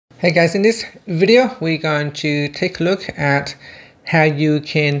Hey guys, in this video we're going to take a look at how you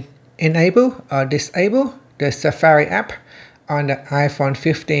can enable or disable the Safari app on the iPhone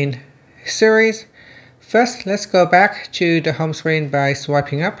 15 series. First, let's go back to the home screen by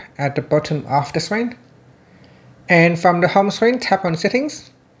swiping up at the bottom of the screen. And from the home screen, tap on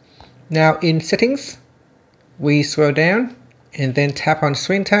Settings. Now in Settings, we scroll down and then tap on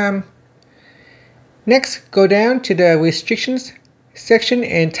Screen Time. Next, go down to the Restrictions section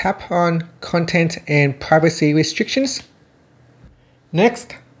and tap on Content and Privacy Restrictions.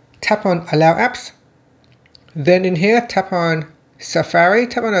 Next, tap on Allow Apps. Then in here, tap on Safari.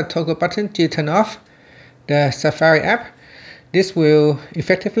 Tap on the toggle button to turn off the Safari app. This will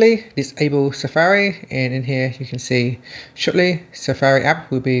effectively disable Safari, and in here you can see shortly Safari app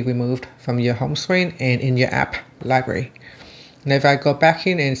will be removed from your home screen and in your app library. Now if I go back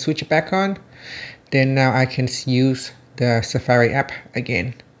in and switch it back on, then now I can use the Safari app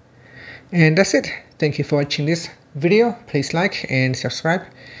again. And that's it. Thank you for watching this video. Please like and subscribe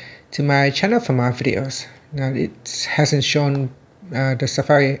to my channel for more videos. Now it hasn't shown the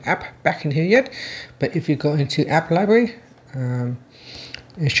Safari app back in here yet, but if you go into app library,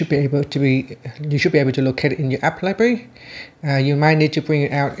 you should be able to locate it in your app library. You might need to bring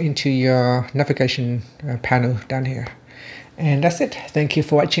it out into your navigation panel down here. And that's it. Thank you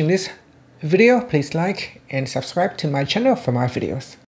for watching this video. Please like and subscribe to my channel for more videos.